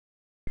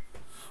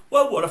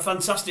Well, what a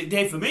fantastic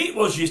day for me it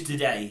was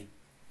yesterday.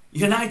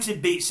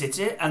 United beat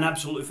City, and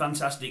absolutely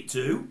fantastic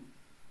too.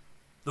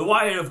 The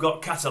Wire have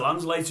got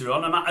Catalans later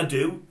on. I'm at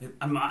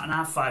an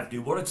half-5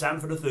 do. What a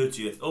time for the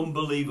 30th.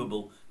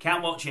 Unbelievable.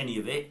 Can't watch any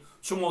of it.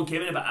 Someone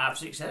came in about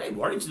 6:30, said, hey,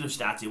 Warrington have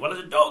started. Well,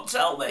 I said, don't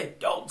tell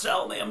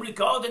me. I'm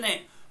recording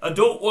it. I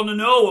don't want to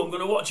know. I'm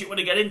going to watch it when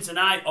I get in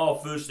tonight or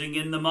first thing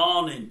in the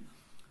morning.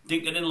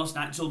 Didn't get in last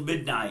night till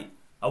midnight.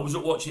 I was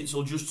up watching it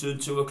till just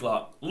turned 2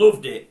 o'clock.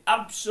 Loved it.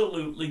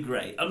 Absolutely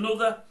great.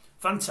 Another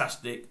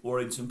fantastic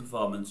Warrington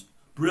performance.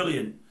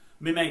 Brilliant.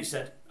 My mate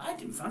said, I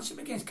didn't fancy him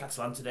against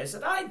Catalan today. I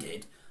said, I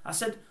did. I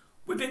said,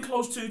 we've been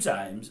close 2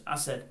 times. I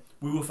said,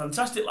 we were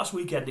fantastic last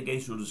weekend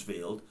against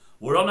Huddersfield.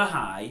 We're on a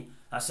high.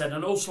 I said, I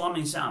know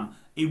Slamming Sam,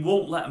 he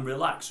won't let them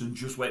relax and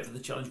just wait for the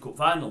Challenge Cup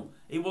final.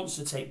 He wants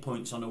to take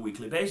points on a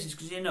weekly basis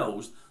because he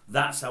knows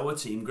that's how a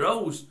team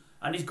grows.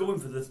 And he's going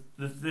for the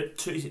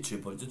 2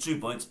 points? The 2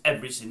 points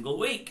every single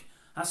week.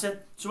 I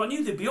said, so I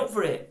knew they'd be up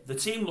for it. The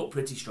team looked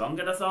pretty strong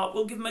and I thought,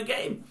 we'll give them a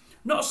game.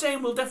 Not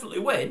saying we'll definitely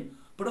win,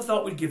 but I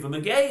thought we'd give them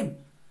a game.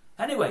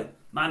 Anyway,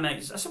 my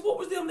mates, I said, what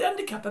was the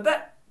handicap? I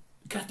bet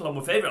Catalan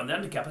were favourite on the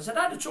handicap. I said,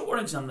 I'd have took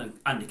Warrington on the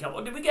handicap.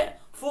 What did we get?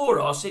 4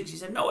 or 6? He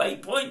said, no,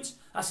 8 points.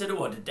 I said,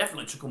 oh, I'd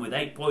definitely took them with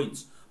 8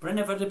 points. But I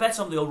never had a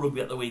bet on the old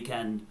rugby at the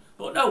weekend.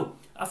 But no,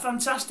 a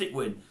fantastic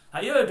win.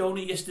 I heard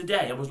only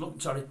yesterday,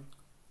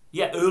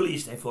 early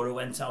yesterday before I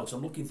went out,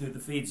 I'm looking through the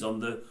feeds on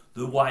the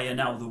Wire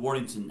now, the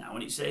Warrington now,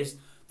 and it says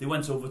they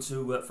went over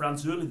to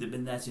France early. They've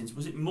been there since,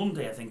 was it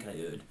Monday, I think I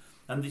heard,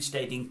 and they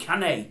stayed in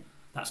Cannes.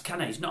 That's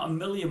Cannes. It's not a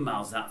million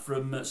miles that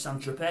from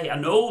Saint-Tropez. I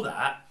know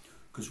that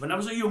because when I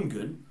was a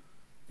young'un,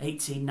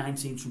 18,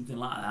 19, something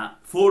like that,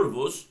 4 of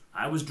us,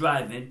 I was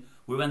driving,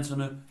 we went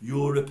on a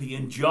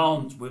European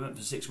jaunt. We went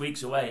for 6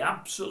 weeks away.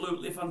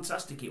 Absolutely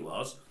fantastic it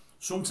was.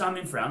 Sometime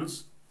in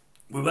France,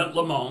 we went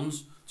Le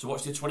Mans to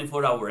watch the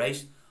 24-hour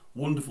race.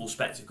 Wonderful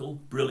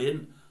spectacle,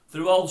 brilliant.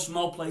 Through all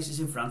small places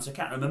in France, I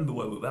can't remember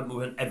where we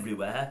went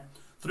everywhere.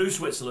 Through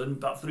Switzerland,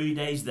 about 3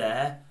 days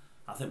there.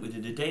 I think we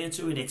did a day or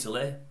 2 in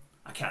Italy.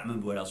 I can't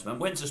remember where else we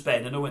went. Went to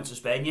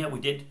Spain, yeah, we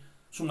did.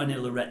 Somewhere near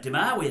Lorette de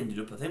Mar we ended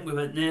up, I think. We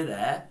went near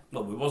there.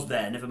 Well, we was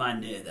there, never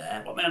mind near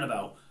there. What am I on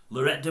about?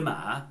 Lorette de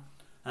Mar.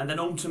 And then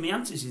home to my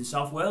aunties in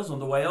South Wales on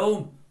the way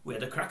home. We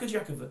had a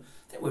CRACKERJACK of I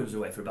think we was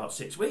away for about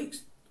 6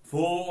 weeks.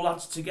 4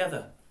 lads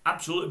together.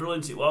 Absolutely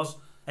brilliant it was.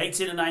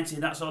 18 and 19,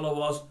 that's all I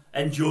was.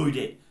 Enjoyed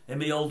it. In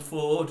my old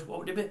Ford, what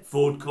would it be?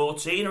 Ford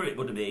Cortina it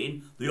would have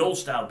been. The old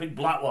style, big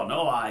black one.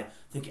 Oh, I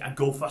think I'd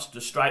go faster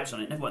stripes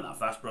on it. Never went that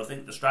fast, but I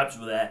think the stripes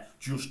were there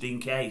just in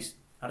case.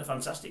 Had a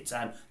fantastic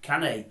time.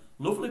 Cannes,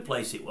 lovely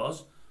place it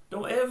was.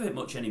 Don't hear of it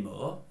much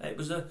anymore. It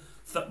was a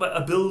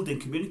building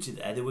community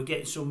there. They were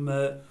getting some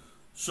bit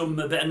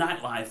of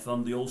nightlife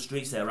on the old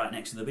streets there right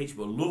next to the beach.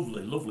 But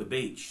lovely, lovely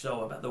beach.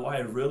 So I bet the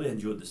Wire have really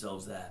enjoyed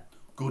themselves there.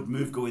 Good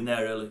move going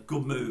there early.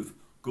 Good move.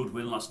 Good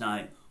win last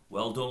night.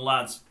 Well done,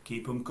 lads.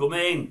 Keep them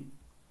coming.